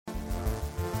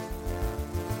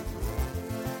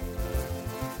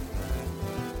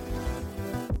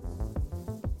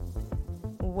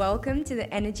Welcome to the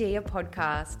Energia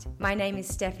podcast. My name is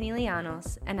Stephanie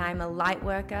Lianos and I'm a light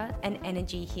worker, an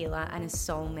energy healer and a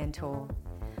soul mentor.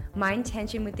 My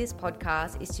intention with this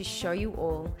podcast is to show you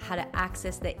all how to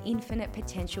access the infinite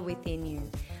potential within you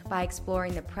by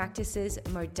exploring the practices,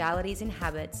 modalities and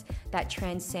habits that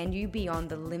transcend you beyond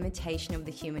the limitation of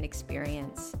the human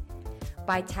experience.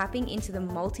 By tapping into the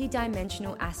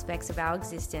multi-dimensional aspects of our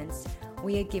existence,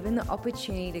 we are given the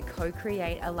opportunity to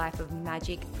co-create a life of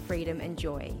magic, freedom and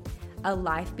joy, a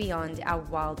life beyond our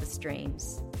wildest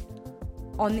dreams.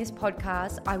 On this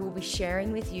podcast, I will be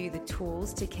sharing with you the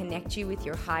tools to connect you with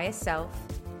your higher self,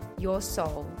 your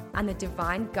soul, and the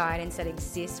divine guidance that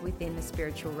exists within the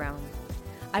spiritual realm.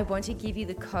 I want to give you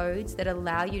the codes that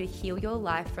allow you to heal your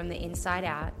life from the inside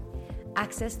out,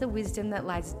 access the wisdom that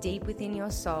lies deep within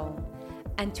your soul,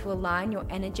 and to align your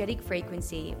energetic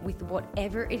frequency with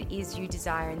whatever it is you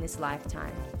desire in this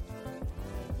lifetime.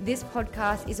 This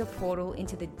podcast is a portal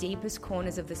into the deepest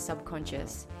corners of the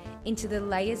subconscious, into the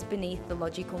layers beneath the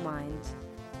logical mind.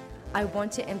 I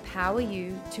want to empower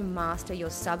you to master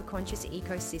your subconscious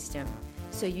ecosystem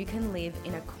so you can live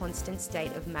in a constant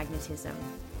state of magnetism.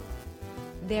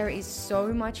 There is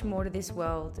so much more to this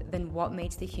world than what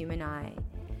meets the human eye.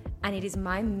 And it is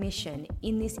my mission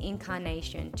in this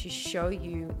incarnation to show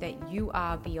you that you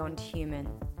are beyond human.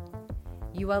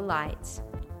 You are light.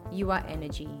 You are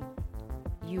energy.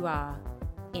 You are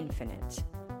infinite.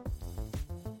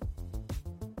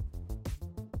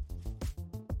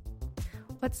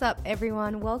 What's up,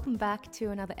 everyone? Welcome back to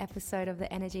another episode of the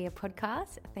Energia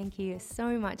podcast. Thank you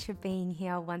so much for being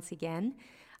here once again.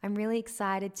 I'm really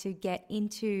excited to get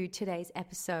into today's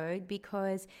episode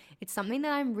because it's something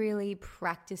that I'm really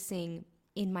practicing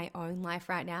in my own life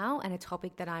right now and a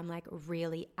topic that I'm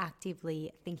really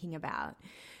actively thinking about.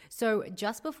 So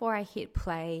just before I hit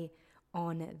play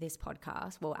on this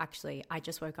podcast, well, actually, I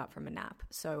just woke up from a nap.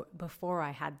 So before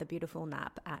I had the beautiful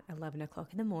nap at 11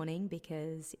 o'clock in the morning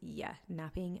because,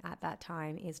 napping at that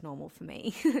time is normal for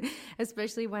me,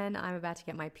 especially when I'm about to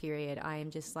get my period. I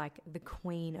am just like the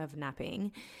queen of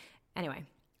napping. Anyway,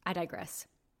 I digress.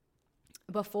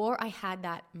 Before I had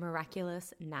that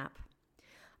miraculous nap,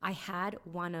 I had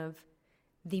one of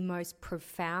the most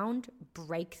profound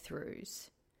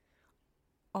breakthroughs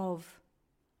of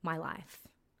my life,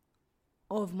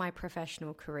 of my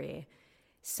professional career,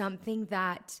 something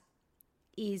that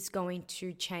is going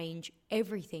to change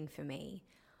everything for me.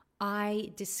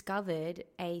 I discovered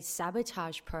a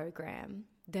sabotage program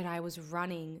that I was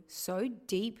running so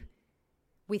deep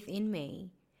within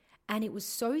me, and it was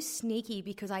so sneaky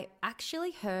because I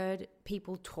actually heard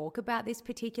people talk about this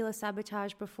particular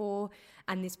sabotage before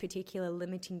and this particular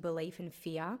limiting belief and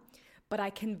fear, but I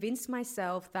convinced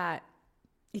myself that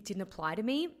it didn't apply to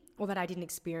me or that I didn't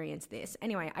experience this.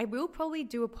 Anyway, I will probably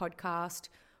do a podcast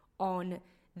on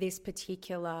this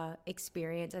particular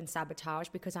experience and sabotage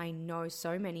because I know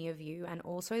so many of you, and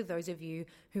also those of you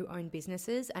who own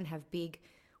businesses and have big,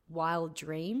 wild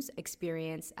dreams,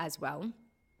 experience as well.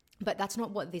 But that's not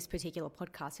what this particular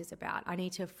podcast is about. I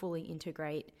need to fully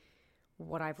integrate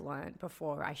what I've learned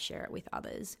before I share it with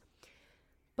others.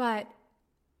 But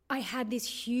I had this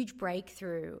huge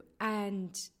breakthrough,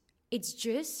 and it's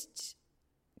just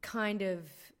kind of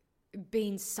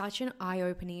been such an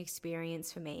eye-opening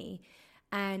experience for me.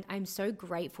 And I'm so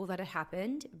grateful that it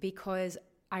happened because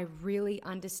I really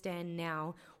understand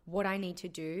now what I need to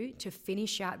do to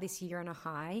finish out this year on a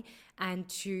high and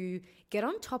to get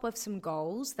on top of some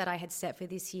goals that I had set for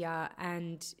this year.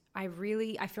 And I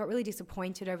felt really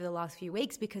disappointed over the last few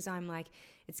weeks because I'm like,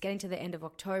 it's getting to the end of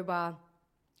October.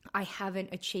 I haven't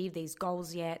achieved these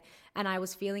goals yet, and I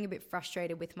was feeling a bit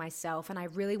frustrated with myself, and I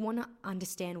really want to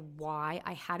understand why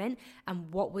I hadn't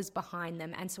and what was behind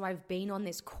them. And so I've been on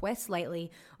this quest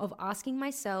lately of asking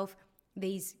myself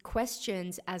these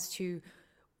questions as to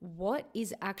what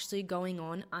is actually going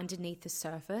on underneath the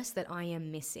surface that I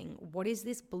am missing. What is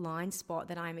this blind spot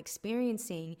that I'm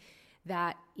experiencing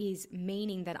that is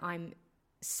meaning that I'm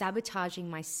sabotaging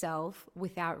myself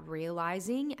without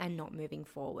realizing and not moving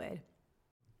forward?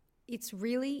 It's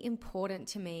really important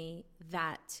to me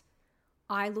that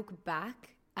I look back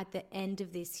at the end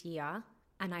of this year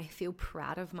and I feel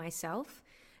proud of myself.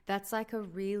 That's like a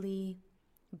really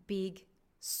big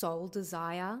soul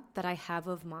desire that I have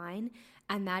of mine,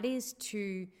 and that is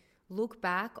to look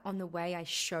back on the way I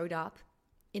showed up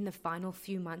in the final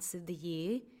few months of the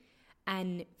year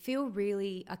and feel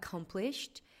really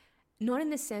accomplished, not in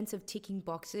the sense of ticking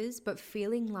boxes, but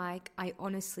feeling like I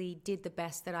honestly did the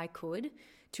best that I could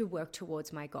to work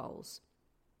towards my goals.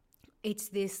 It's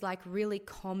this really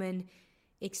common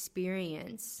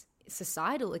experience,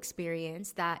 societal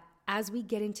experience, that as we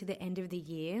get into the end of the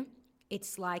year,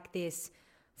 it's like this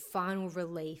final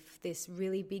relief, this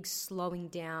really big slowing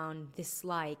down, this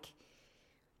like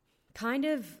kind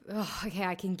of, okay,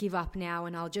 I can give up now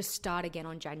and I'll just start again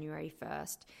on January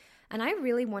 1st. And I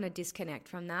really want to disconnect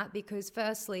from that because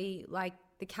firstly, like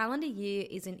the calendar year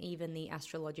isn't even the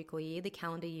astrological year. The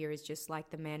calendar year is just like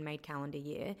the man-made calendar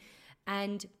year.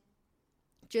 And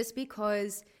just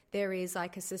because there is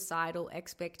like a societal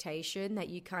expectation that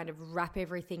you kind of wrap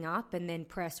everything up and then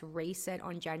press reset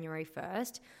on January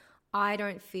 1st, I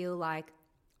don't feel like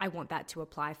I want that to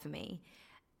apply for me.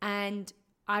 And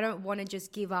I don't want to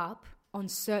just give up on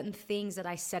certain things that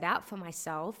I set out for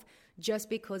myself just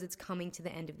because it's coming to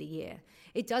the end of the year.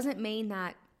 It doesn't mean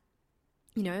that,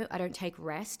 I don't take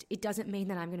rest. It doesn't mean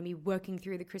that I'm going to be working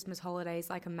through the Christmas holidays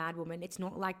like a madwoman. It's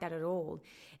not like that at all.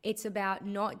 It's about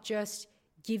not just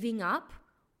giving up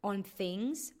on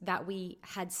things that we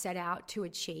had set out to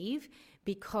achieve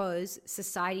because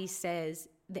society says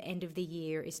the end of the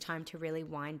year is time to really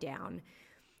wind down.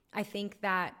 I think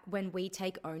that when we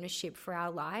take ownership for our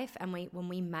life and when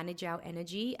we manage our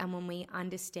energy and when we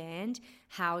understand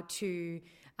how to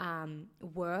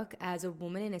work as a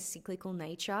woman in a cyclical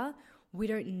nature, we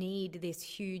don't need this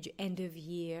huge end of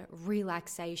year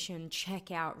relaxation,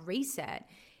 check out, reset.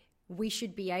 We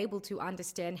should be able to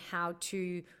understand how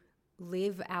to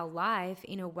live our life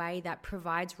in a way that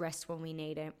provides rest when we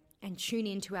need it and tune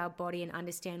into our body and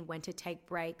understand when to take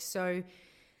breaks. So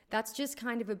that's just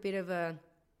kind of a bit of a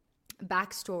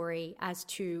backstory as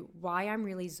to why I'm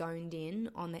really zoned in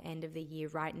on the end of the year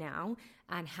right now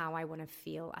and how I want to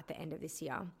feel at the end of this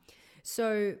year.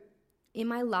 So in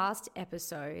my last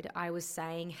episode, I was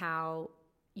saying how,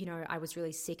 I was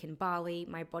really sick in Bali.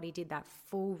 My body did that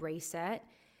full reset,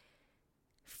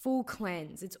 full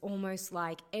cleanse. It's almost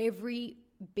like every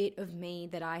bit of me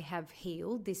that I have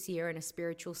healed this year in a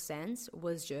spiritual sense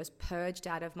was just purged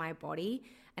out of my body,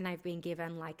 and I've been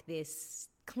given like this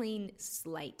clean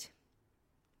slate.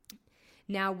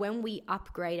 Now, when we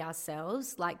upgrade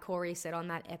ourselves, like Corey said on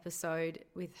that episode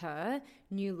with her,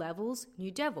 new levels,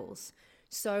 new devils.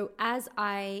 So as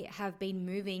I have been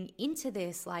moving into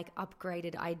this like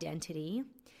upgraded identity,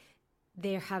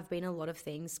 there have been a lot of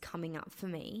things coming up for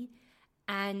me.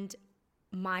 And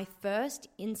my first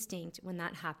instinct when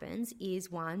that happens is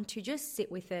one, to just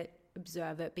sit with it,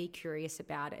 observe it, be curious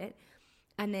about it.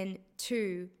 And then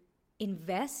two,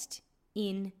 invest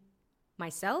in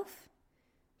myself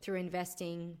through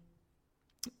investing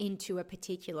into a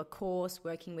particular course,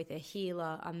 working with a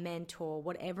healer, a mentor,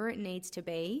 whatever it needs to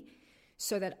be,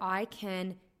 so that I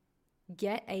can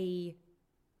get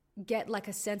like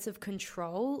a sense of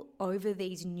control over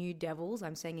these new devils,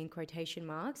 I'm saying in quotation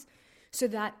marks, so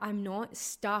that I'm not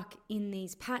stuck in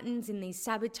these patterns, in these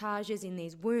sabotages, in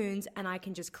these wounds, and I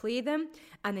can just clear them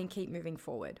and then keep moving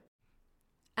forward.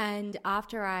 And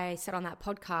after I said on that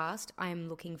podcast, I'm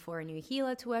looking for a new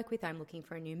healer to work with. I'm looking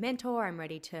for a new mentor. I'm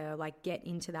ready to like get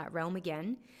into that realm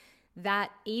again.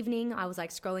 That evening, I was like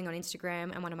scrolling on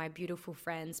Instagram and one of my beautiful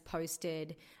friends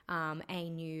posted a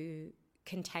new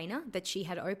container that she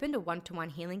had opened, a one-to-one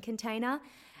healing container.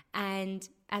 And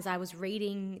as I was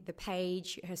reading the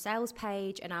page, her sales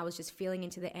page, and I was just feeling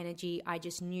into the energy, I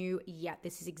just knew, yeah,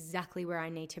 this is exactly where I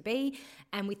need to be.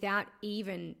 And without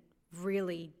even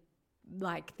really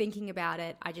like thinking about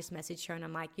it, I just messaged her and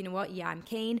I'm like, you know what? Yeah, I'm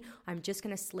keen. I'm just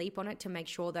going to sleep on it to make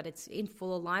sure that it's in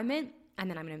full alignment. And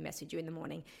then I'm going to message you in the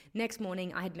morning. Next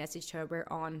morning, I had messaged her, we're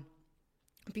on.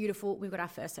 Beautiful. We've got our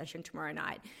first session tomorrow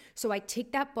night. So I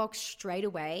ticked that box straight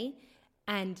away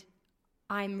and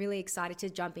I'm really excited to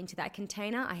jump into that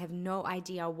container. I have no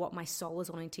idea what my soul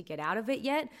is wanting to get out of it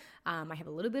yet. I have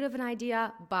a little bit of an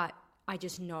idea, but I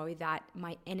just know that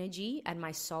my energy and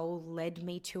my soul led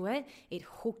me to it. It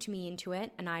hooked me into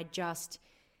it. And I'm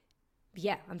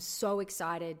so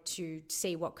excited to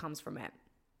see what comes from it.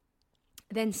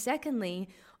 Then secondly,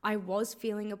 I was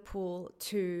feeling a pull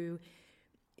to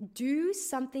do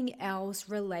something else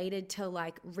related to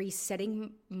like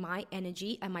resetting my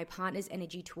energy and my partner's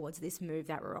energy towards this move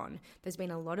that we're on. There's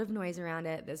been a lot of noise around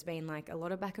it. There's been like a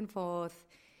lot of back and forth.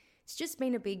 It's just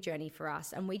been a big journey for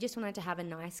us. And we just wanted to have a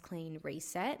nice, clean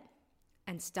reset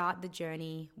and start the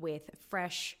journey with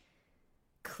fresh,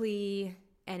 clear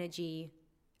energy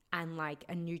and like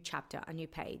a new chapter, a new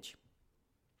page.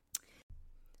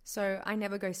 So I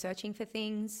never go searching for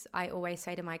things. I always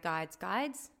say to my guides,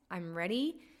 I'm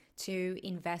ready to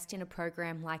invest in a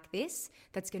program like this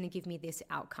that's going to give me this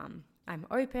outcome. I'm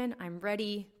open, I'm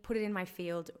ready, put it in my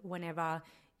field whenever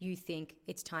you think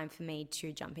it's time for me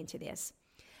to jump into this.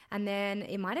 And then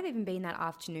it might have even been that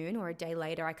afternoon or a day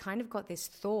later, I kind of got this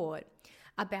thought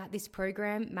about this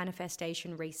program,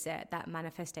 Manifestation Reset, that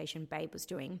Manifestation Babe was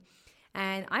doing.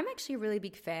 And I'm actually a really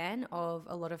big fan of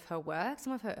a lot of her work.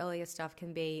 Some of her earlier stuff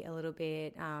can be a little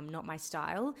bit not my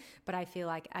style, but I feel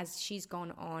like as she's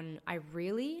gone on, I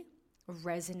really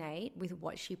resonate with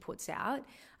what she puts out.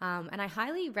 And I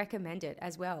highly recommend it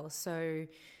as well. So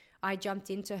I jumped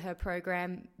into her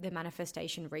program, the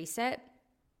Manifestation Reset,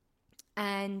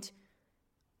 and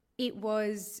it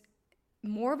was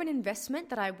more of an investment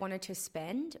that I wanted to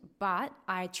spend, but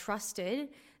I trusted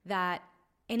that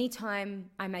anytime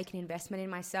I make an investment in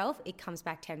myself, it comes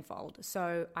back tenfold.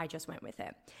 So I just went with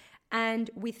it. And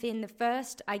within the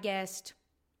first, I guess,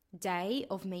 day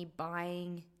of me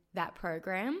buying that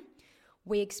program,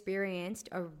 we experienced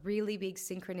a really big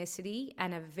synchronicity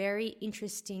and a very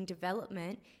interesting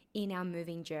development in our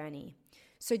moving journey.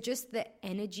 So just the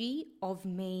energy of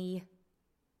me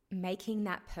making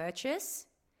that purchase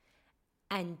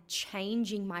and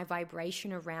changing my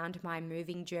vibration around my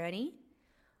moving journey,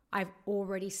 I've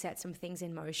already set some things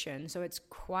in motion. So it's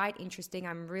quite interesting.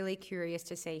 I'm really curious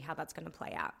to see how that's going to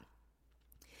play out.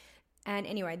 And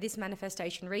anyway, this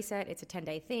Manifestation Reset, it's a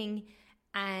 10-day thing.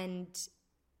 And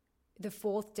the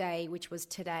fourth day, which was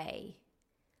today,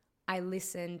 I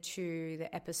listened to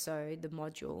the episode, the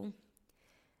module,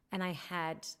 and I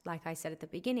had, like I said at the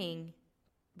beginning,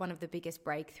 one of the biggest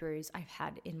breakthroughs I've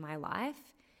had in my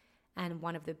life and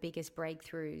one of the biggest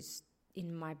breakthroughs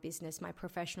in my business, my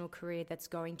professional career, that's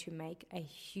going to make a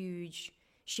huge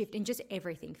shift in just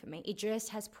everything for me. It just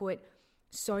has put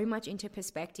so much into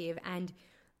perspective, and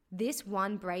this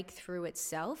one breakthrough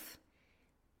itself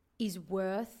is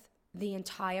worth the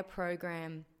entire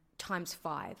program times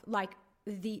 5. Like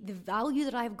the value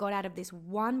that I've got out of this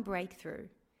one breakthrough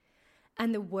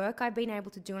and the work I've been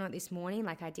able to do on it this morning,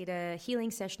 like I did a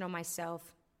healing session on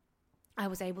myself. I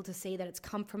was able to see that it's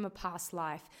come from a past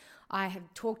life. I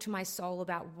have talked to my soul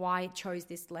about why it chose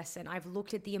this lesson. I've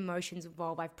looked at the emotions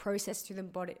involved. I've processed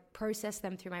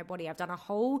them through my body. I've done a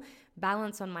whole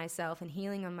balance on myself and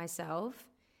healing on myself.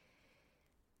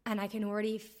 And I can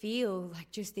already feel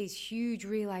like just these huge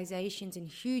realizations and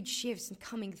huge shifts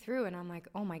coming through. And I'm like,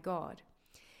 oh my God.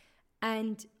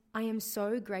 And I am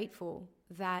so grateful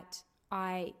that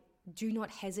I do not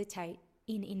hesitate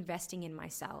in investing in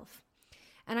myself.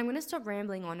 And I'm going to stop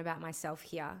rambling on about myself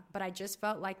here, but I just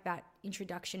felt like that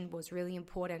introduction was really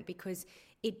important because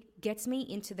it gets me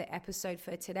into the episode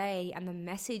for today and the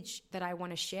message that I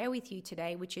want to share with you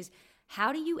today, which is,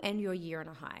 how do you end your year on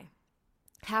a high?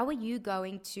 How are you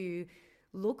going to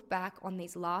look back on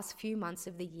these last few months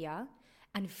of the year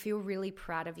and feel really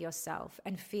proud of yourself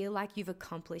and feel like you've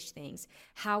accomplished things?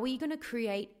 How are you going to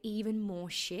create even more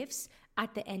shifts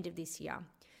at the end of this year?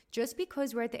 Just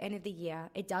because we're at the end of the year,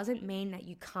 it doesn't mean that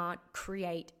you can't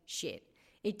create shit.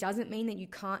 It doesn't mean that you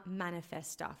can't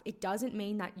manifest stuff. It doesn't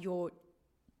mean that your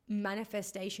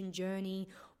manifestation journey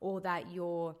or that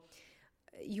your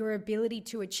ability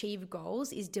to achieve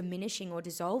goals is diminishing or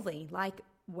dissolving. Like,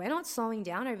 we're not slowing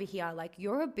down over here. Like,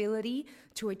 your ability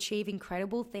to achieve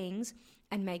incredible things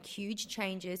and make huge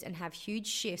changes and have huge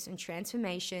shifts and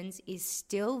transformations is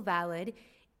still valid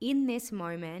in this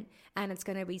moment, and it's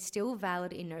going to be still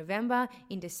valid in November,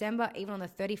 in December, even on the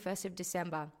 31st of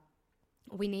December.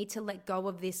 We need to let go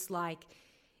of this like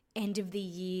end of the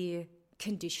year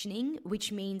conditioning,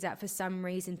 which means that for some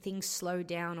reason things slow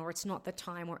down or it's not the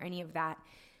time or any of that.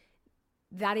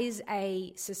 That is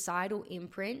a societal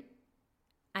imprint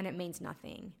and it means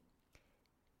nothing.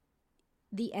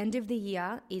 The end of the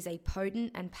year is a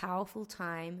potent and powerful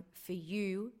time for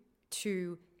you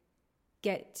to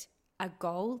get a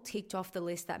goal ticked off the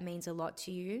list that means a lot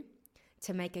to you,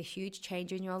 to make a huge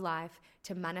change in your life,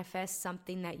 to manifest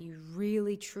something that you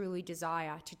really truly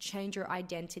desire, to change your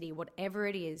identity, whatever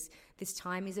it is. This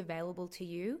time is available to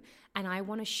you, and I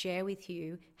want to share with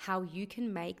you how you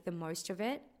can make the most of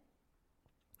it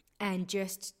and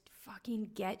just fucking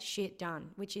get shit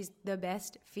done, which is the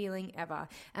best feeling ever.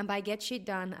 And by get shit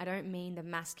done, I don't mean the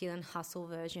masculine hustle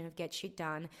version of get shit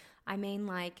done. I mean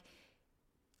like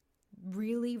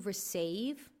really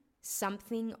receive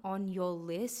something on your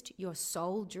list, your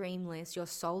soul dream list, your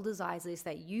soul desires list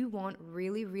that you want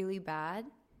really, really bad,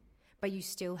 but you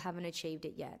still haven't achieved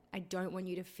it yet. I don't want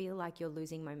you to feel like you're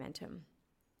losing momentum.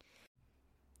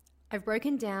 I've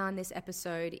broken down this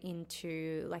episode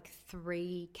into like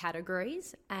 3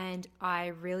 categories, and I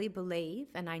really believe,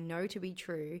 and I know to be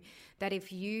true, that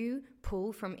if you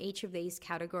pull from each of these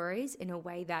categories in a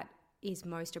way that is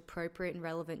most appropriate and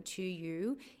relevant to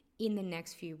you in the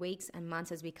next few weeks and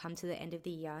months as we come to the end of the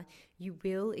year, you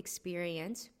will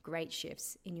experience great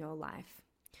shifts in your life.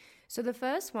 So the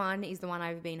first one is the one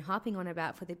I've been harping on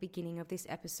about for the beginning of this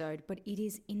episode, but it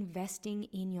is investing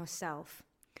in yourself.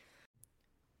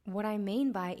 What I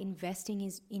mean by investing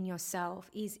is in yourself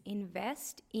is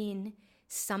invest in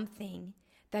something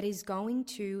that is going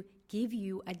to give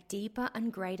you a deeper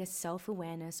and greater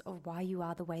self-awareness of why you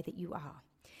are the way that you are.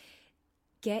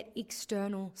 Get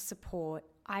external support.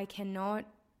 I cannot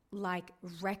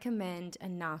recommend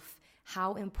enough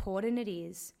how important it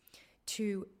is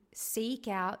to seek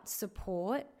out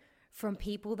support from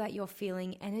people that you're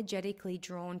feeling energetically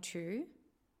drawn to.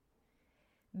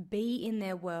 Be in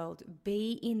their world,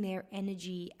 be in their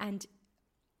energy, and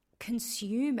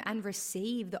consume and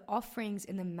receive the offerings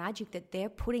and the magic that they're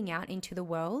putting out into the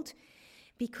world,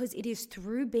 because it is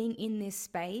through being in this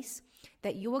space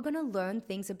that you are going to learn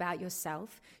things about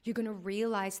yourself, you're going to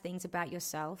realize things about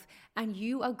yourself, and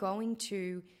you are going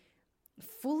to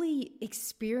fully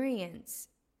experience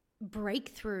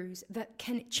breakthroughs that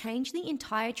can change the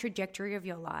entire trajectory of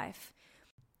your life.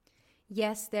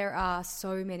 Yes, there are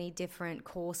so many different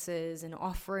courses and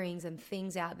offerings and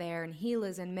things out there and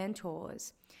healers and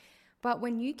mentors. But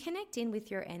when you connect in with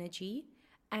your energy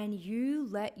and you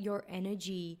let your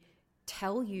energy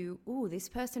tell you, oh, this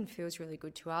person feels really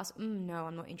good to us. No,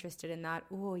 I'm not interested in that.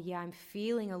 Oh, yeah, I'm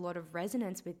feeling a lot of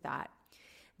resonance with that.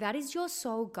 That is your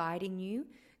soul guiding you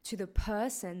to the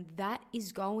person that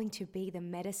is going to be the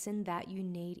medicine that you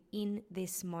need in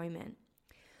this moment.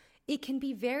 It can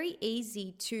be very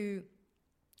easy to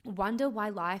wonder why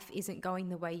life isn't going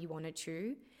the way you want it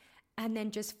to, and then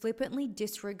just flippantly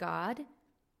disregard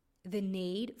the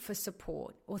need for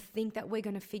support, or think that we're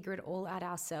going to figure it all out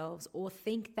ourselves, or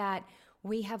think that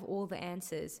we have all the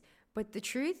answers. But the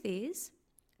truth is,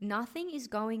 nothing is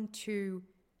going to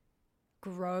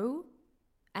grow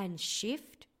and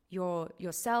shift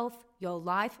yourself, your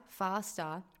life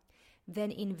faster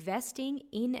than investing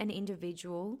in an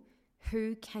individual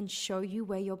who can show you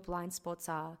where your blind spots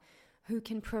are, who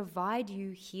can provide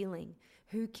you healing,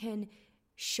 who can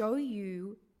show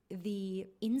you the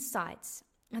insights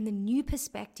and the new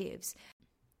perspectives.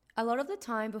 A lot of the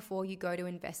time before you go to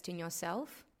invest in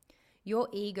yourself, your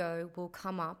ego will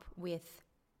come up with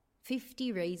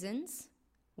 50 reasons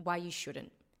why you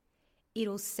shouldn't.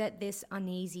 It'll set this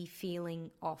uneasy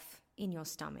feeling off in your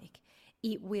stomach.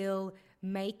 It will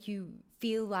make you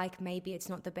feel like maybe it's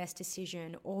not the best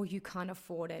decision, or you can't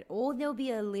afford it, or there'll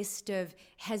be a list of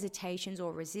hesitations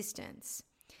or resistance.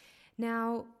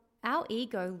 Now, our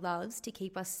ego loves to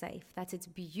keep us safe. That's its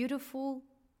beautiful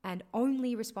and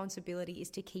only responsibility, is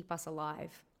to keep us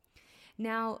alive.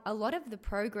 Now, a lot of the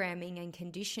programming and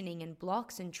conditioning and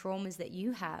blocks and traumas that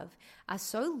you have are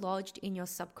so lodged in your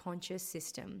subconscious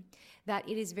system that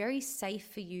it is very safe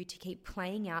for you to keep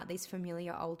playing out these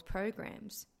familiar old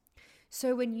programs.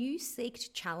 So when you seek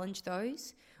to challenge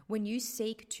those, when you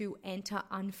seek to enter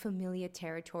unfamiliar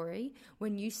territory,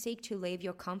 when you seek to leave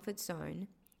your comfort zone,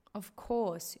 of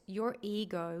course, your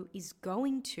ego is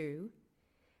going to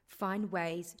find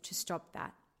ways to stop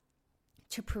that,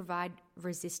 to provide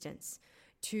resistance,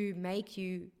 to make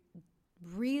you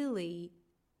really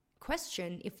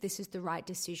question if this is the right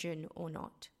decision or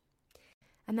not.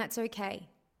 And that's okay.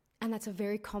 And that's a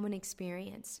very common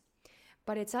experience.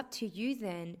 But it's up to you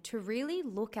then to really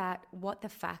look at what the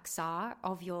facts are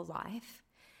of your life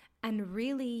and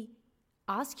really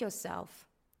ask yourself,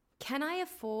 can I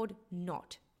afford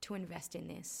not to invest in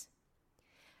this?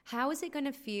 How is it going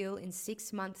to feel in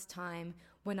 6 months' time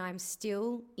when I'm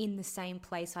still in the same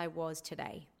place I was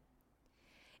today?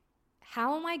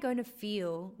 How am I going to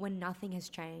feel when nothing has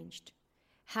changed?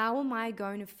 How am I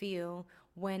going to feel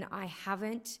when I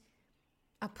haven't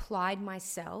applied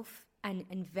myself and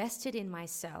invested in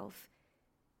myself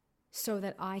so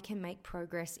that I can make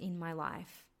progress in my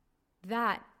life?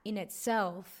 That in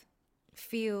itself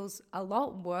feels a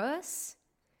lot worse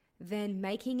than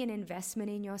making an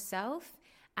investment in yourself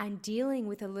and dealing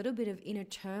with a little bit of inner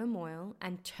turmoil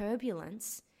and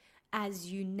turbulence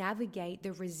as you navigate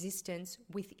the resistance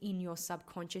within your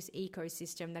subconscious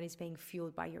ecosystem that is being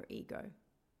fueled by your ego.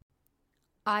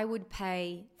 I would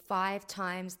pay 5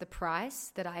 times the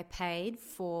price that I paid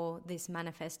for this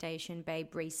Manifestation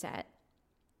Reset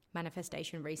by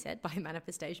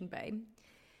Manifestation Babe,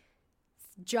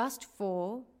 just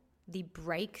for the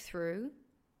breakthrough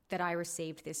that I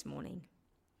received this morning.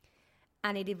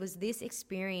 And it was this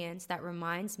experience that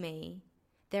reminds me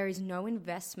there is no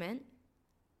investment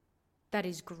that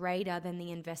is greater than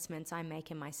the investments I make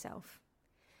in myself.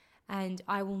 And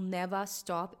I will never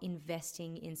stop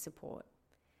investing in support.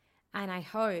 And I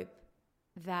hope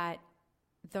that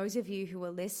those of you who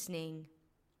are listening,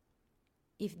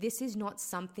 if this is not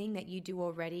something that you do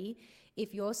already,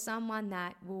 if you're someone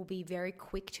that will be very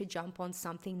quick to jump on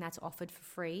something that's offered for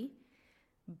free,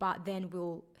 but then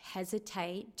will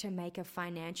hesitate to make a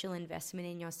financial investment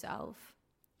in yourself,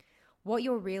 what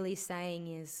you're really saying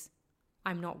is,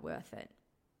 I'm not worth it.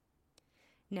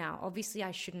 Now, obviously,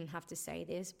 I shouldn't have to say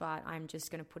this, but I'm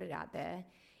just going to put it out there.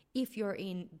 If you're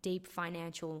in deep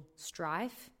financial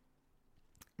strife,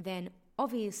 then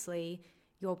obviously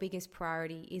your biggest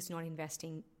priority is not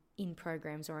investing in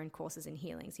programs or in courses and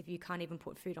healings if you can't even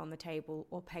put food on the table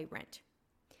or pay rent.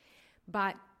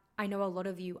 But I know a lot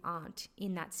of you aren't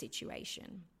in that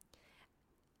situation.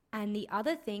 And the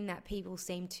other thing that people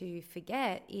seem to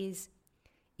forget is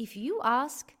if you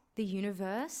ask the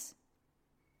universe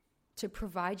to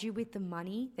provide you with the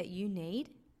money that you need,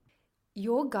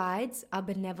 your guides are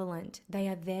benevolent. They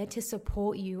are there to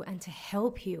support you and to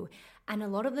help you. And a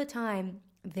lot of the time,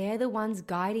 they're the ones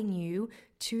guiding you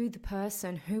to the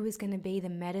person who is going to be the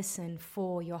medicine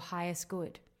for your highest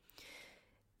good.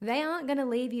 They aren't going to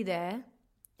leave you there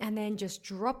and then just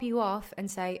drop you off and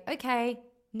say, okay,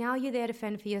 now you're there to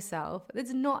fend for yourself.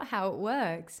 That's not how it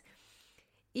works.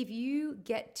 If you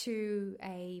get to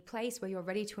a place where you're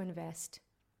ready to invest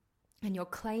and you're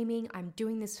claiming, I'm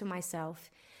doing this for myself,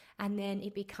 and then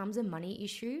it becomes a money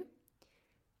issue,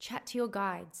 chat to your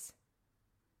guides.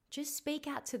 Just speak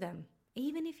out to them.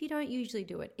 Even if you don't usually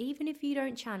do it, even if you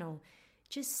don't channel,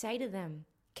 just say to them,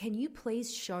 can you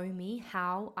please show me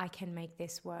how I can make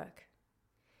this work?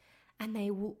 And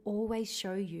they will always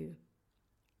show you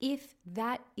if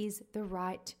that is the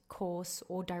right course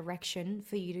or direction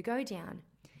for you to go down.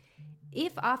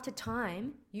 If after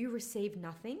time you receive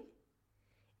nothing,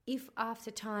 if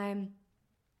after time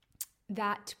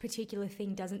that particular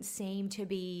thing doesn't seem to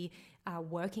be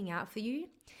working out for you,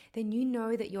 then you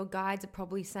know that your guides are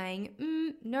probably saying,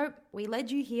 nope, we led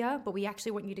you here, but we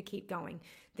actually want you to keep going.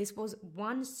 This was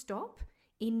one stop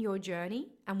in your journey,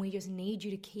 and we just need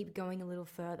you to keep going a little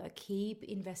further, keep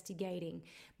investigating.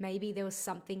 Maybe there was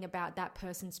something about that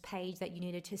person's page that you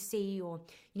needed to see, or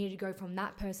you need to go from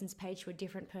that person's page to a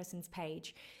different person's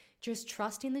page. Just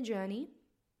trust in the journey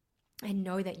and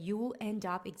know that you will end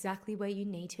up exactly where you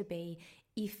need to be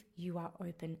if you are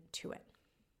open to it.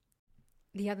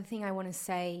 The other thing I want to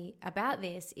say about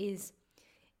this is,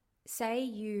 say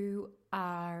you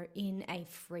are in a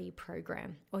free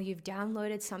program or you've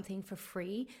downloaded something for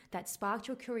free that sparked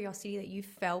your curiosity that you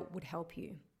felt would help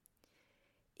you.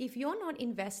 If you're not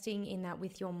investing in that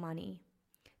with your money,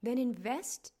 then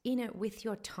invest in it with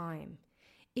your time.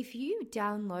 If you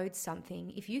download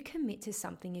something, if you commit to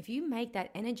something, if you make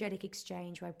that energetic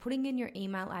exchange by putting in your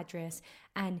email address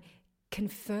and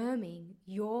confirming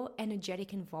your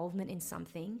energetic involvement in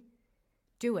something,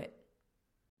 do it.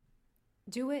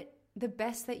 Do it the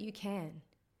best that you can.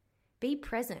 Be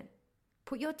present.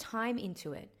 Put your time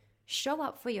into it. Show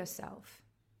up for yourself.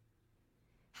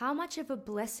 How much of a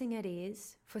blessing it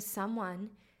is for someone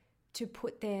to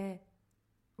put their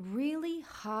really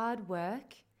hard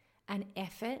work and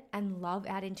effort and love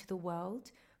out into the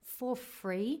world for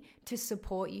free to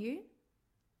support you.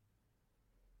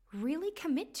 Really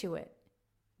commit to it.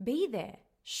 Be there.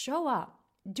 Show up.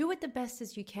 Do it the best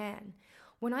as you can.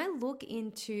 When I look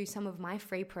into some of my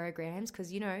free programs,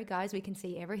 because, guys, we can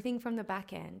see everything from the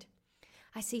back end.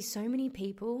 I see so many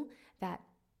people that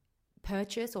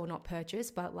purchase, or not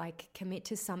purchase, but commit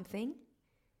to something,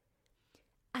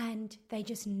 and they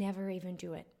just never even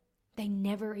do it. They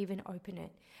never even open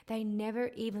it. They never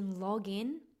even log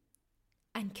in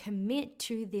and commit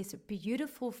to this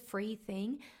beautiful free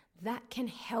thing that can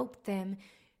help them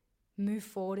move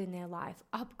forward in their life,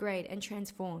 upgrade and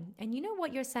transform. And you know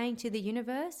what you're saying to the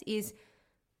universe is,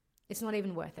 it's not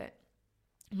even worth it.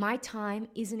 My time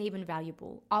isn't even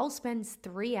valuable. I'll spend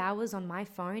 3 hours on my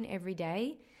phone every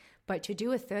day, but to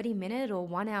do a 30-minute or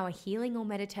 1 hour healing or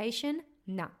meditation,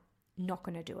 nah, not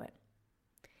going to do it.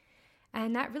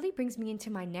 And that really brings me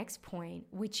into my next point,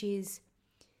 which is,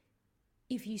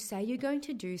 if you say you're going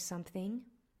to do something,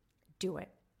 do it.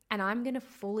 And I'm going to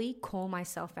fully call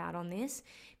myself out on this,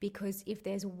 because if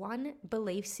there's one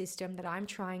belief system that I'm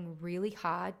trying really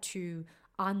hard to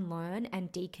unlearn and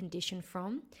decondition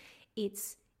from,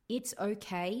 it's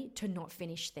okay to not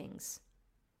finish things.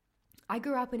 I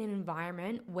grew up in an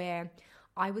environment where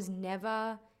I was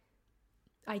never,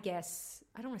 I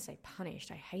don't want to say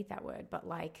punished. I hate that word, but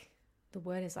the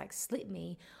word is slip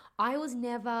me. I was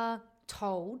never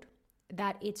told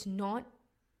that it's not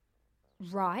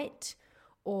right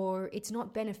or it's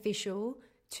not beneficial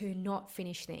to not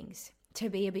finish things, to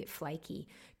be a bit flaky,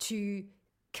 to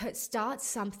start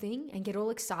something and get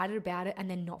all excited about it and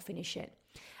then not finish it.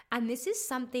 And this is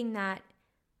something that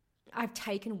I've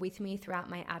taken with me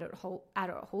throughout my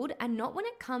adulthood, and not when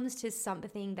it comes to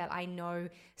something that I know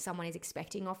someone is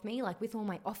expecting of me, with all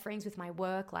my offerings, with my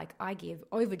work, I give,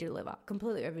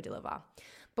 completely over deliver.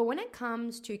 But when it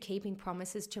comes to keeping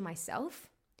promises to myself,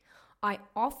 I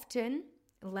often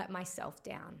let myself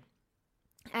down.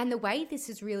 And the way this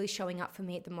is really showing up for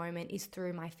me at the moment is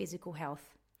through my physical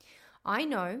health. I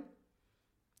know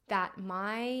that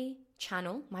my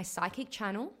channel, my psychic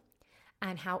channel,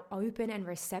 and how open and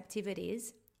receptive it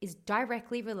is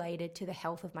directly related to the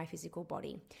health of my physical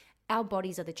body. Our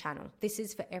bodies are the channel. This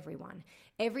is for everyone.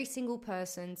 Every single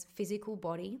person's physical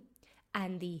body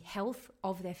and the health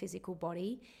of their physical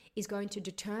body is going to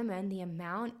determine the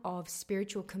amount of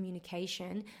spiritual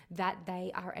communication that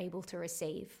they are able to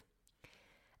receive.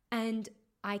 And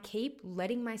I keep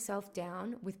letting myself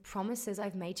down with promises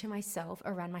I've made to myself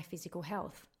around my physical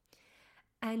health.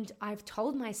 And I've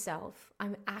told myself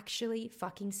I'm actually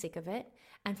fucking sick of it.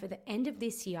 And for the end of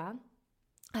this year,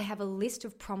 I have a list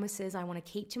of promises I want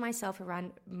to keep to myself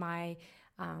around my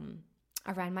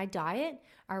diet,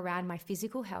 around my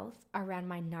physical health, around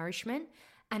my nourishment,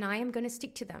 and I am going to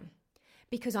stick to them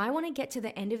because I want to get to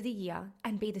the end of the year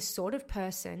and be the sort of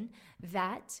person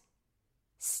that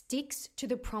sticks to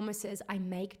the promises I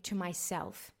make to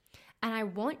myself. And I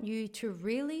want you to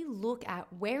really look at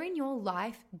where in your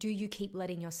life do you keep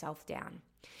letting yourself down?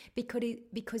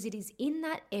 Because it is in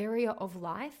that area of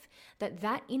life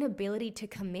that inability to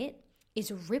commit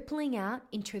is rippling out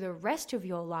into the rest of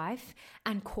your life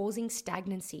and causing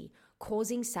stagnancy,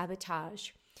 causing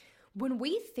sabotage. When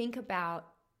we think about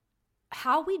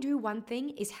how we do one thing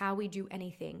is how we do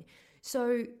anything.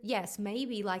 So yes,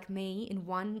 maybe like me in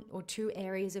one or two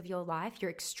areas of your life,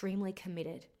 you're extremely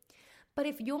committed. But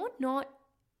if you're not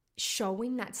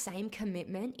showing that same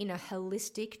commitment in a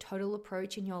holistic, total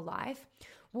approach in your life,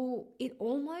 well, it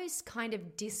almost kind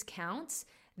of discounts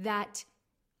that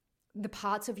the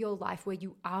parts of your life where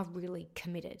you are really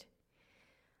committed.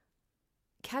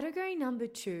 Category number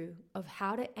 2 of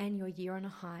how to end your year on a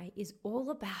high is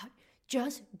all about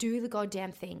just do the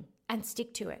goddamn thing and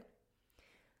stick to it.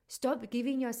 Stop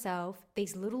giving yourself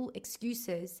these little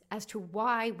excuses as to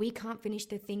why we can't finish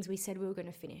the things we said we were going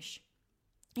to finish.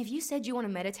 If you said you want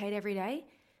to meditate every day,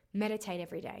 meditate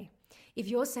every day. If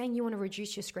you're saying you want to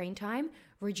reduce your screen time,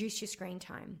 reduce your screen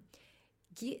time.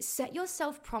 Set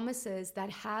yourself promises that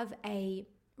have a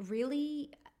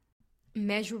really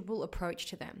measurable approach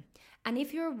to them. And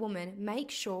if you're a woman, make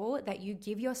sure that you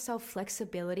give yourself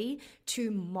flexibility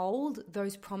to mold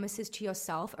those promises to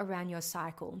yourself around your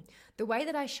cycle. The way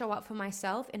that I show up for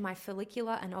myself in my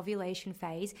follicular and ovulation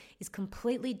phase is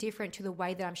completely different to the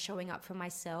way that I'm showing up for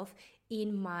myself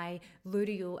in my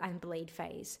luteal and bleed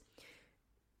phase.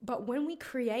 But when we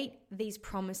create these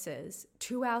promises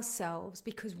to ourselves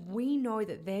because we know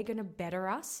that they're going to better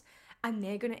us and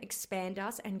they're going to expand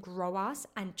us and grow us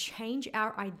and change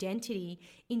our identity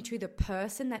into the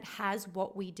person that has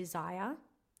what we desire,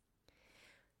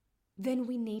 then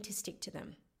we need to stick to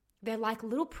them. They're like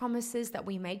little promises that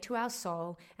we make to our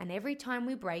soul, and every time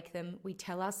we break them, we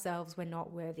tell ourselves we're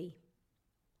not worthy.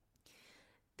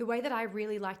 The way that I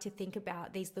really like to think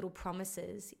about these little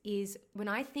promises is when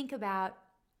I think about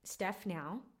Steph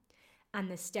now, and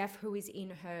the Steph who is in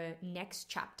her next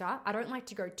chapter, I don't like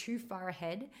to go too far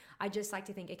ahead. I just like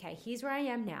to think, okay, here's where I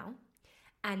am now,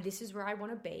 and this is where I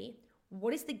want to be.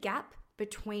 What is the gap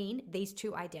between these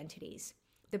two identities?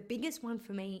 The biggest one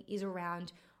for me is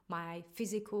around my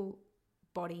physical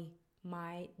body,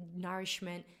 my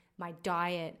nourishment, my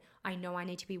diet. I know I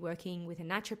need to be working with a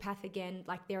naturopath again.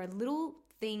 Like there are little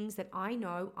things that I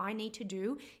know I need to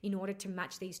do in order to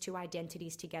match these two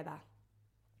identities together.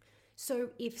 So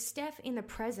if Steph in the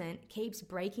present keeps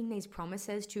breaking these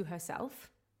promises to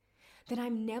herself, then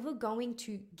I'm never going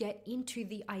to get into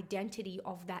the identity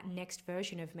of that next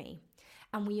version of me.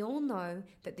 And we all know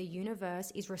that the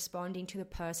universe is responding to the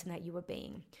person that you are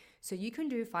being. So you can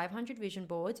do 500 vision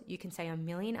boards, you can say a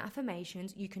million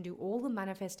affirmations, you can do all the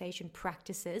manifestation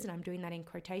practices, and I'm doing that in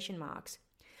quotation marks.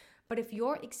 But if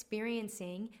you're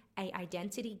experiencing an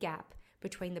identity gap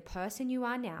between the person you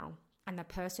are now and the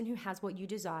person who has what you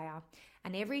desire,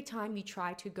 and every time you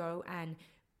try to go and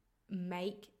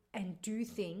make and do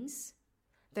things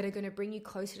that are going to bring you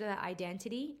closer to that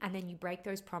identity, and then you break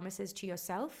those promises to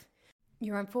yourself,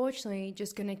 you're unfortunately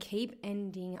just going to keep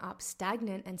ending up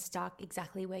stagnant and stuck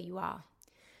exactly where you are.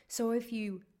 So if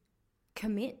you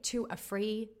commit to a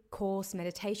free course,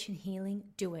 meditation healing,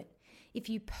 do it. If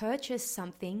you purchase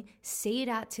something, see it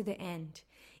out to the end.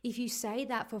 If you say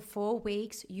that for 4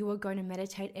 weeks, you are going to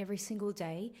meditate every single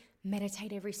day,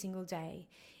 meditate every single day.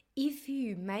 If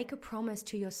you make a promise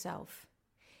to yourself,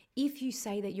 if you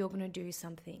say that you're going to do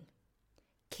something,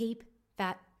 keep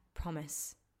that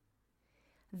promise.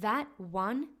 That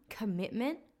one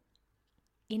commitment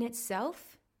in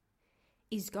itself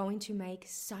is going to make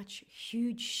such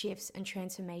huge shifts and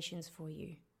transformations for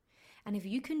you. And if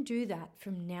you can do that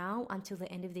from now until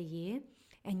the end of the year,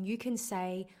 and you can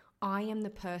say, I am the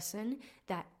person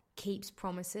that keeps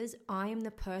promises, I am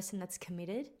the person that's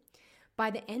committed,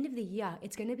 by the end of the year,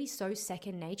 it's going to be so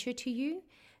second nature to you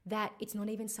that it's not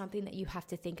even something that you have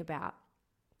to think about.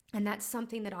 And that's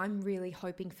something that I'm really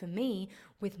hoping for me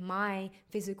with my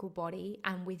physical body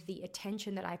and with the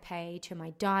attention that I pay to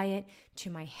my diet, to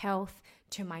my health,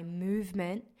 to my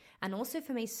movement. And also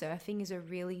for me, surfing is a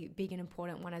really big and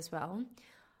important one as well.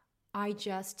 I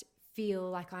just feel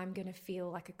like I'm going to feel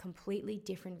like a completely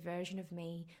different version of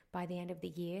me by the end of the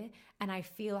year. And I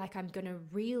feel like I'm going to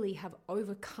really have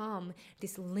overcome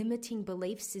this limiting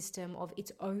belief system of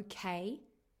it's okay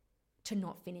to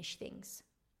not finish things.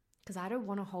 Because I don't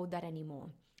want to hold that anymore.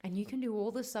 And you can do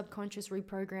all the subconscious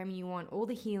reprogramming you want, all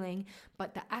the healing,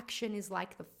 but the action is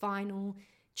like the final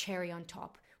cherry on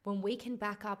top. When we can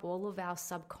back up all of our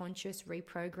subconscious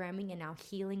reprogramming and our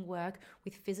healing work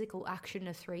with physical action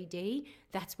of 3D,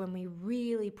 that's when we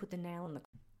really put the nail in the...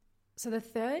 So the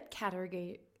third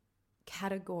category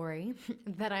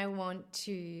that I want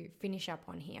to finish up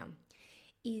on here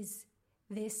is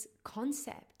this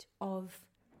concept of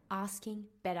asking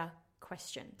better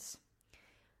questions.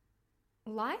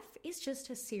 Life is just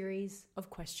a series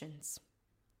of questions.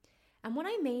 And what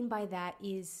I mean by that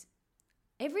is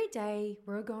every day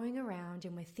we're going around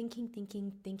and we're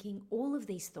thinking all of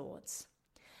these thoughts.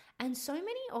 And so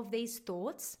many of these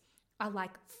thoughts are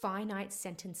like finite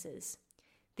sentences.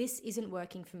 This isn't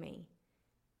working for me.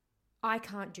 I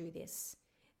can't do this.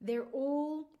 They're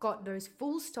all got those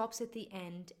full stops at the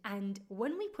end. And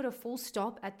when we put a full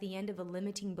stop at the end of a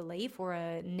limiting belief or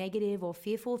a negative or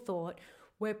fearful thought,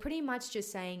 we're pretty much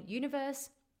just saying,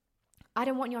 universe, I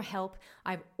don't want your help.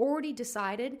 I've already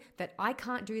decided that I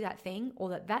can't do that thing or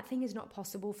that thing is not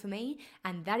possible for me.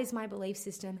 And that is my belief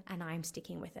system and I'm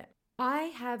sticking with it.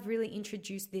 I have really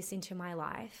introduced this into my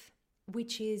life,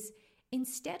 which is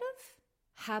instead of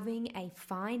having a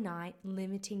finite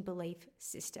limiting belief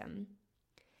system,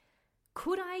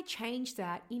 could I change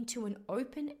that into an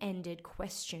open-ended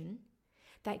question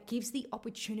that gives the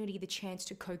opportunity, the chance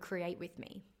to co-create with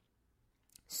me?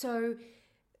 So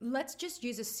let's just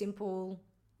use a simple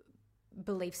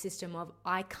belief system of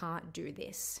I can't do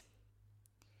this.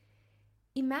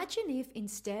 Imagine if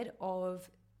instead of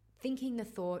thinking the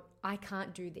thought, I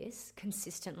can't do this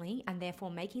consistently and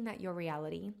therefore making that your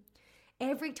reality,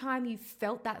 every time you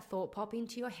felt that thought pop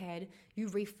into your head, you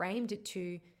reframed it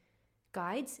to,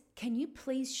 guides, can you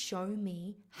please show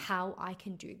me how I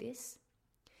can do this?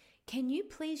 Can you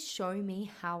please show me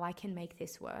how I can make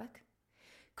this work?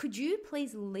 Could you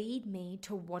please lead me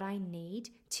to what I need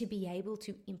to be able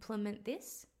to implement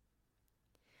this?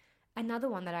 Another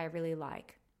one that I really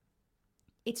like,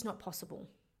 it's not possible.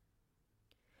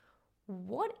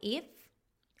 What if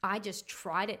I just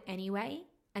tried it anyway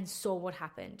and saw what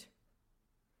happened?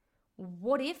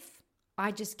 What if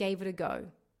I just gave it a go?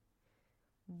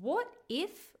 What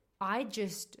if I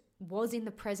just was in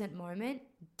the present moment,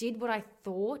 did what I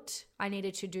thought I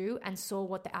needed to do and saw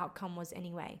what the outcome was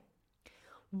anyway?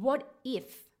 What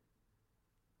if?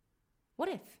 What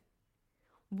if?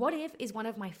 What if is one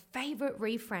of my favorite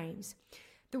reframes.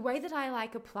 The way that I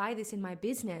apply this in my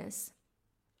business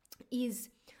is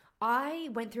I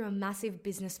went through a massive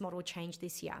business model change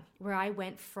this year where I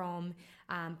went from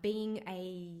being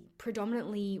a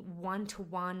predominantly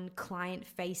one-to-one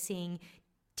client-facing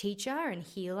teacher and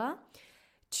healer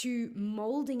to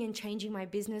molding and changing my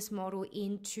business model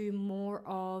into more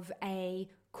of a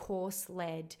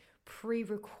course-led,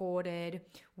 pre-recorded,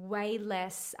 way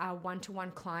less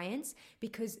one-to-one clients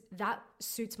because that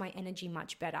suits my energy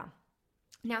much better.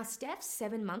 Now, Steph,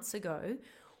 7 months ago,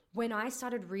 when I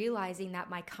started realizing that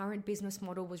my current business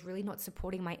model was really not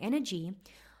supporting my energy,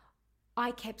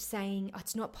 I kept saying,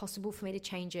 it's not possible for me to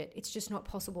change it. It's just not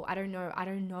possible. I don't know. I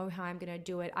don't know how I'm going to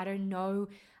do it. I don't know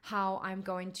how I'm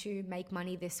going to make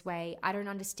money this way. I don't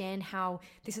understand how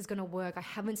this is going to work. I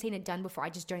haven't seen it done before. I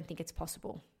just don't think it's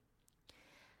possible.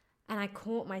 And I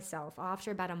caught myself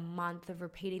after about a month of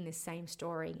repeating this same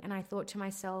story. And I thought to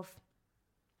myself,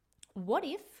 what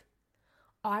if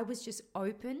I was just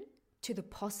open to the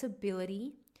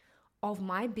possibility of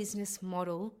my business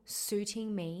model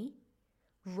suiting me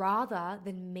rather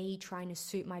than me trying to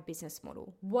suit my business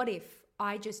model? What if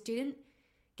I just didn't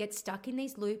get stuck in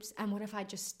these loops? And what if I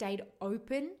just stayed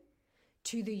open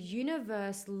to the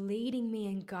universe leading me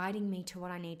and guiding me to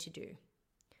what I need to do?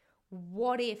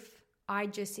 What if I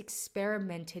just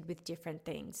experimented with different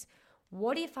things?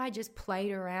 What if I just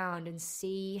played around and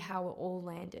see how it all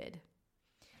landed?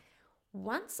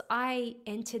 Once I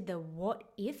entered the what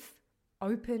if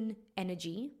open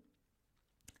energy,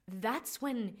 that's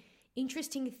when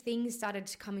Interesting things started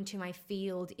to come into my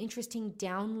field. Interesting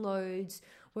downloads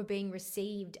were being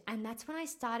received. And that's when I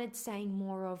started saying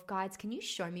more of, guides, can you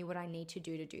show me what I need to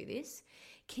do this?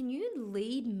 Can you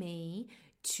lead me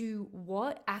to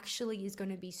what actually is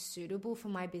going to be suitable for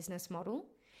my business model?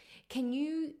 Can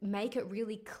you make it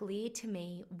really clear to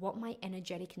me what my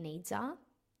energetic needs are?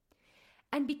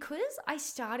 And because I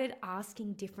started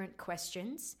asking different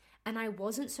questions and I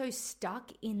wasn't so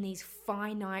stuck in these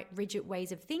finite, rigid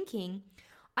ways of thinking,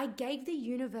 I gave the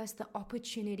universe the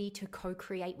opportunity to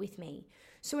co-create with me.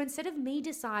 So instead of me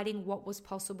deciding what was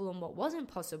possible and what wasn't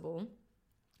possible,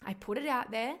 I put it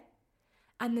out there,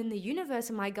 and then the universe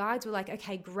and my guides were like,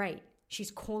 okay, great. She's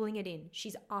calling it in.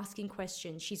 She's asking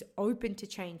questions. She's open to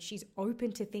change. She's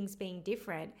open to things being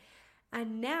different.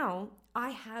 And now I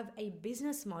have a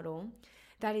business model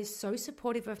that is so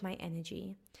supportive of my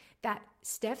energy that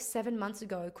Steph 7 months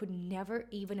ago could never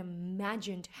even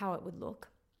imagined how it would look.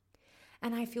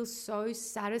 And I feel so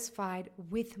satisfied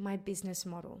with my business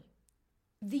model.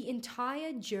 The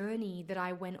entire journey that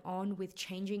I went on with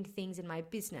changing things in my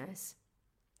business,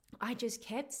 I just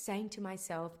kept saying to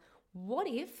myself, what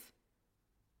if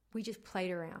we just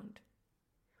played around?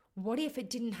 What if it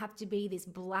didn't have to be this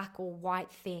black or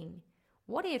white thing?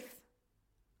 What if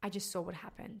I just saw what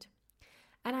happened?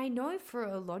 And I know for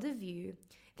a lot of you,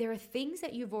 there are things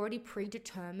that you've already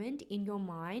predetermined in your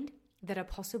mind that are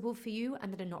possible for you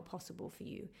and that are not possible for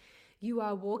you. You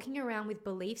are walking around with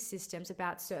belief systems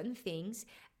about certain things,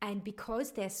 and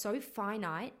because they're so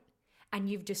finite and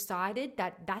you've decided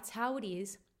that that's how it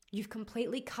is, you've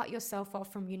completely cut yourself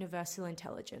off from universal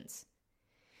intelligence.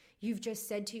 You've just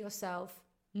said to yourself,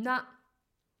 nah,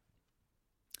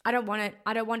 I don't want it.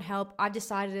 I don't want help. I've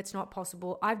decided it's not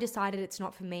possible. I've decided it's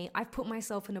not for me. I've put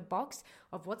myself in a box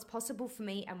of what's possible for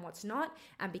me and what's not.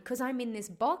 And because I'm in this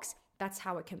box, that's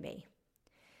how it can be.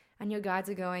 And your guides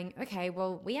are going, okay,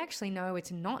 well, we actually know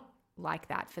it's not like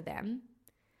that for them,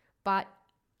 but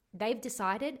they've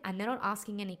decided and they're not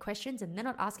asking any questions and they're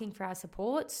not asking for our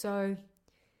support. So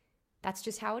that's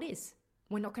just how it is.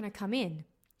 We're not going to come in.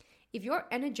 If you're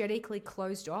energetically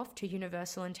closed off to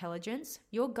universal intelligence,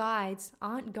 your guides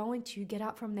aren't going to get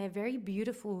up from their very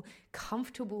beautiful,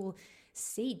 comfortable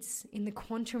seats in the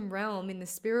quantum realm, in the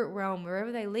spirit realm,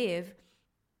 wherever they live,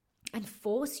 and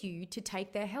force you to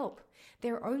take their help.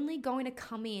 They're only going to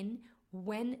come in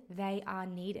when they are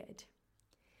needed.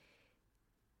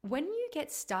 When you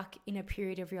get stuck in a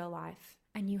period of your life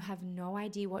and you have no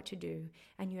idea what to do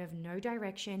and you have no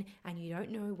direction and you don't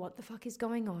know what the fuck is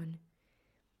going on,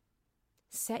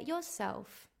 set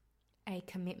yourself a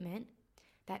commitment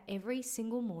that every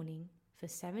single morning for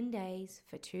 7 days,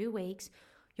 for 2 weeks,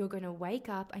 you're going to wake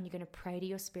up and you're going to pray to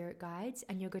your spirit guides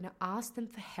and you're going to ask them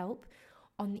for help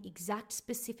on the exact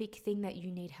specific thing that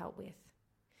you need help with.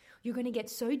 You're going to get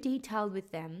so detailed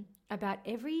with them about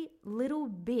every little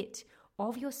bit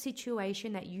of your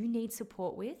situation that you need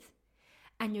support with,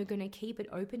 and you're going to keep it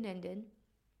open-ended,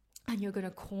 and you're going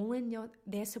to call in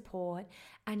their support,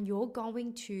 and you're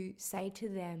going to say to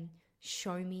them,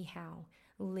 show me how,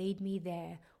 lead me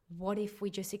there. What if we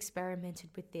just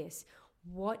experimented with this?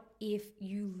 What if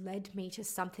you led me to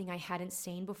something I hadn't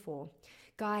seen before?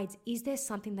 Guides, is there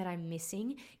something that I'm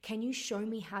missing? Can you show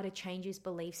me how to change this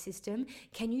belief system?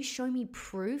 Can you show me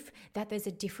proof that there's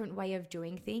a different way of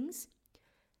doing things?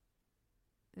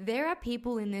 There are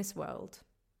people in this world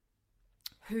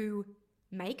who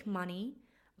make money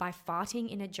by farting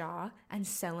in a jar and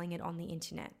selling it on the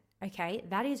internet. Okay,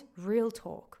 that is real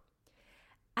talk.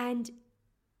 And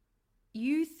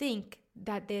you think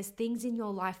that there's things in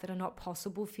your life that are not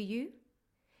possible for you.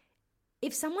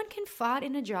 If someone can fart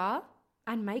in a jar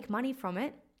and make money from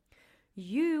it,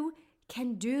 you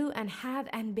can do and have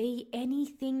and be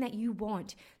anything that you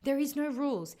want. There is no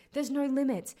rules. There's no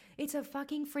limits. It's a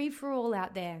fucking free-for-all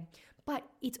out there. But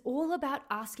it's all about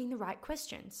asking the right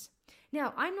questions.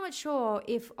 Now, I'm not sure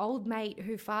if old mate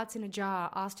who farts in a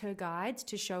jar asked her guides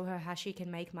to show her how she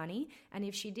can make money. And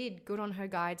if she did, good on her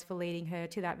guides for leading her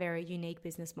to that very unique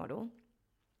business model.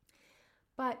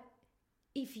 But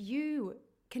if you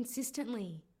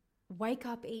consistently wake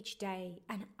up each day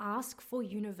and ask for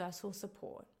universal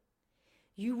support,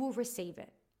 you will receive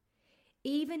it.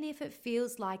 Even if it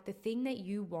feels like the thing that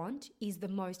you want is the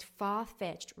most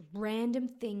far-fetched, random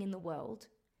thing in the world,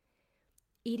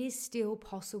 it is still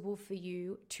possible for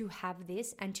you to have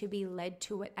this and to be led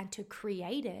to it and to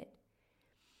create it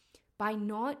by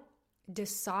not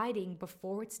deciding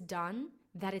before it's done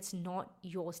that it's not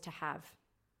yours to have.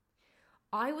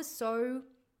 I was so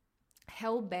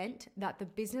hell-bent that the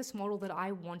business model that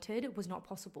I wanted was not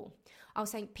possible. I was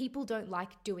saying people don't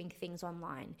like doing things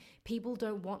online. People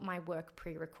don't want my work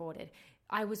pre-recorded.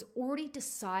 I was already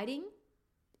deciding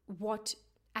what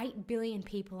 8 billion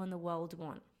people in the world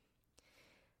want.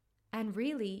 And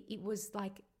really, it was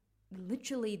like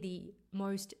literally the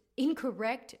most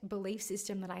incorrect belief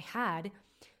system that I had,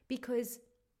 because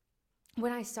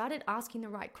when I started asking the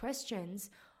right questions,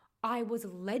 I was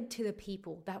led to the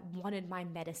people that wanted my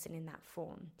medicine in that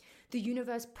form. The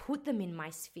universe put them in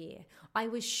my sphere. I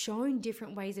was shown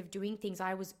different ways of doing things.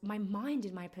 My mind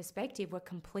and my perspective were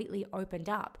completely opened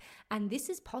up. And this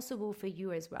is possible for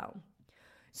you as well.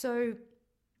 So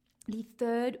the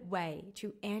third way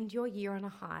to end your year on a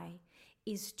high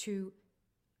is to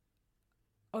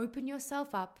open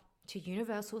yourself up to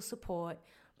universal support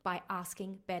by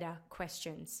asking better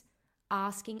questions.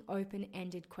 Asking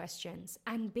open-ended questions.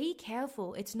 And be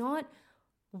careful. It's not,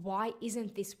 why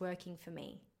isn't this working for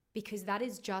me? Because that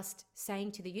is just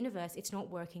saying to the universe, it's not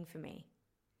working for me.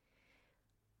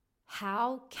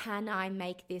 How can I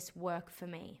make this work for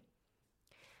me?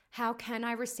 How can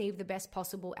I receive the best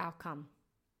possible outcome?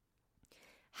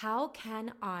 How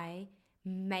can I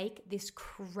make this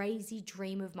crazy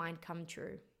dream of mine come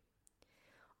true?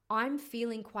 I'm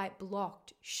feeling quite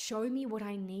blocked. Show me what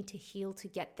I need to heal to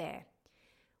get there.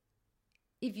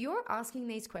 If you're asking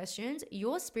these questions,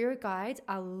 your spirit guides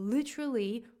are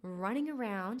literally running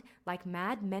around like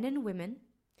mad men and women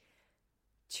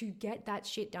to get that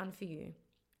shit done for you.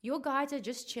 Your guides are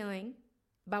just chilling,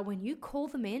 but when you call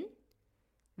them in,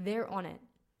 they're on it.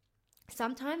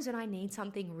 Sometimes when I need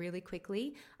something really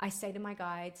quickly, I say to my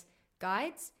guides,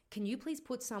 can you please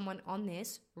put someone on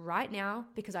this right now,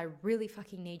 because I really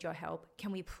fucking need your help.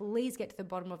 Can we please get to the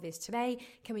bottom of this today?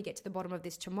 Can we get to the bottom of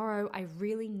this tomorrow? I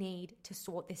really need to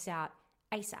sort this out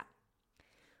ASAP.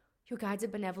 Your guides are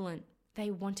benevolent.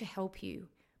 They want to help you.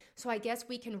 So I guess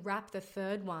we can wrap the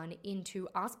third one into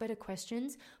ask better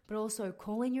questions, but also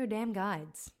call in your damn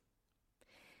guides.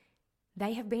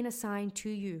 They have been assigned to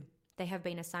you. They have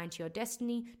been assigned to your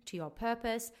destiny, to your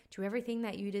purpose, to everything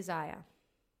that you desire.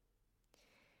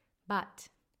 But,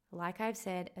 like I've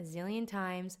said a zillion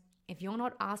times, if you're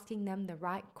not asking them the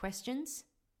right questions,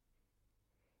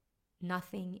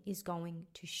 nothing is going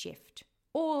to shift.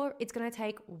 Or it's going to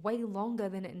take way longer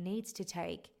than it needs to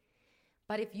take.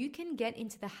 But if you can get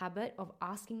into the habit of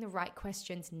asking the right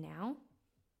questions now,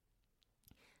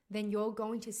 then you're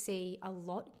going to see a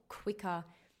lot quicker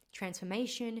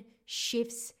transformation,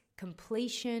 shifts,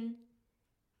 completion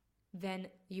than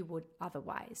you would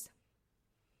otherwise.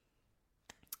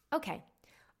 Okay,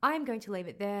 I'm going to leave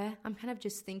it there. I'm kind of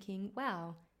just thinking,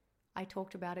 wow, I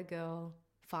talked about a girl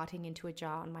farting into a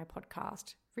jar on my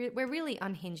podcast. We're really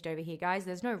unhinged over here, guys.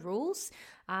 There's no rules.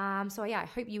 So yeah, I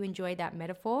hope you enjoyed that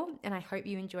metaphor, and I hope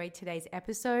you enjoyed today's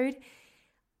episode.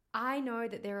 I know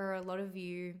that there are a lot of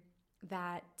you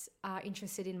that are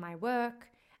interested in my work,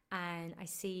 and I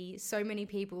see so many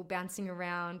people bouncing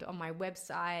around on my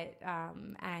website,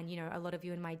 and a lot of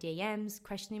you in my DMs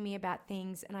questioning me about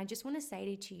things. And I just want to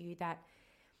say to you that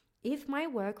if my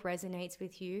work resonates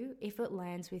with you, if it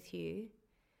lands with you,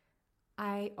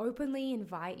 I openly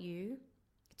invite you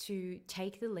to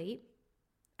take the leap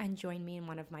and join me in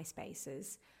one of my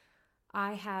spaces.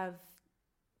 I have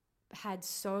had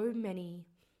so many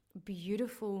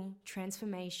beautiful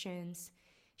transformations,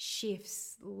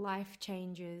 shifts, life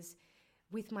changes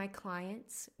with my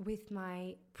clients, with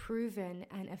my proven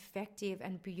and effective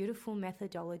and beautiful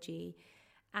methodology.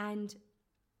 And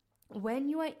when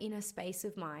you are in a space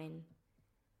of mine,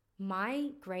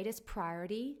 my greatest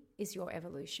priority is your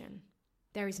evolution.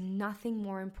 There is nothing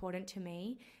more important to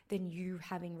me than you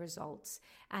having results,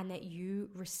 and that you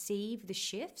receive the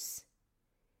shifts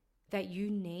that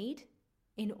you need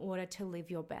in order to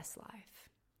live your best life.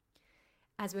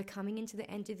 As we're coming into the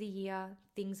end of the year,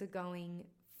 things are going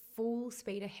full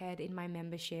speed ahead in my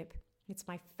membership. It's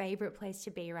my favorite place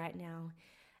to be right now.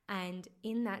 And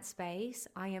in that space,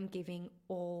 I am giving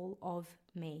all of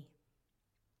me.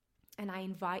 And I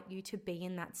invite you to be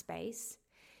in that space,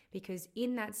 because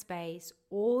in that space,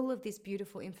 all of this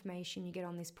beautiful information you get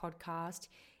on this podcast,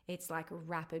 it's like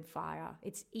rapid fire.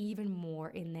 It's even more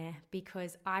in there,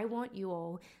 because I want you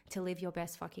all to live your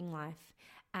best fucking life.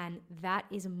 And that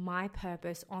is my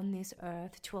purpose on this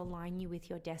earth, to align you with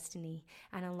your destiny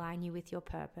and align you with your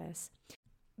purpose.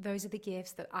 Those are the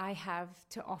gifts that I have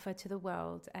to offer to the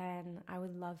world, and I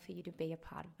would love for you to be a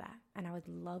part of that, and I would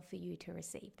love for you to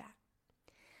receive that.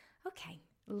 Okay,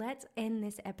 let's end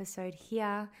this episode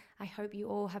here. I hope you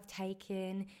all have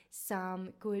taken some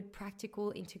good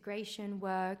practical integration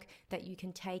work that you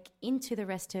can take into the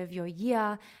rest of your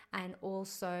year. And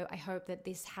also, I hope that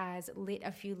this has lit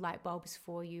a few light bulbs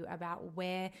for you about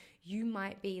where you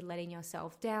might be letting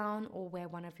yourself down or where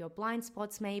one of your blind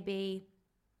spots may be.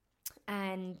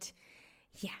 And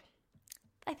yeah,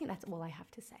 I think that's all I have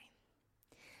to say.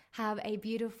 Have a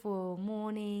beautiful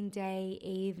morning, day,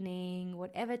 evening,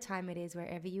 whatever time it is,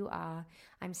 wherever you are.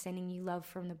 I'm sending you love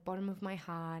from the bottom of my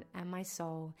heart and my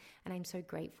soul, and I'm so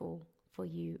grateful for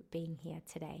you being here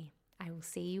today. I will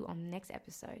see you on the next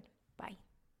episode. Bye.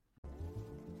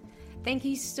 Thank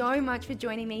you so much for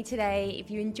joining me today.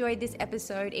 If you enjoyed this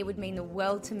episode, it would mean the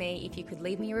world to me if you could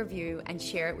leave me a review and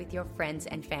share it with your friends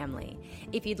and family.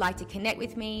 If you'd like to connect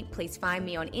with me, please find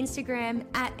me on Instagram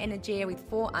 @Energia with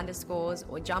 4 underscores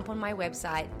or jump on my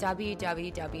website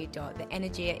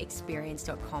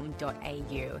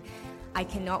www.theenergiaexperience.com.au. I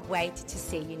cannot wait to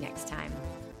see you next time.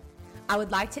 I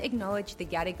would like to acknowledge the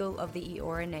Gadigal of the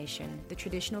Eora Nation, the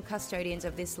traditional custodians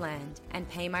of this land, and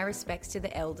pay my respects to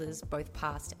the elders, both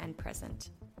past and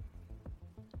present.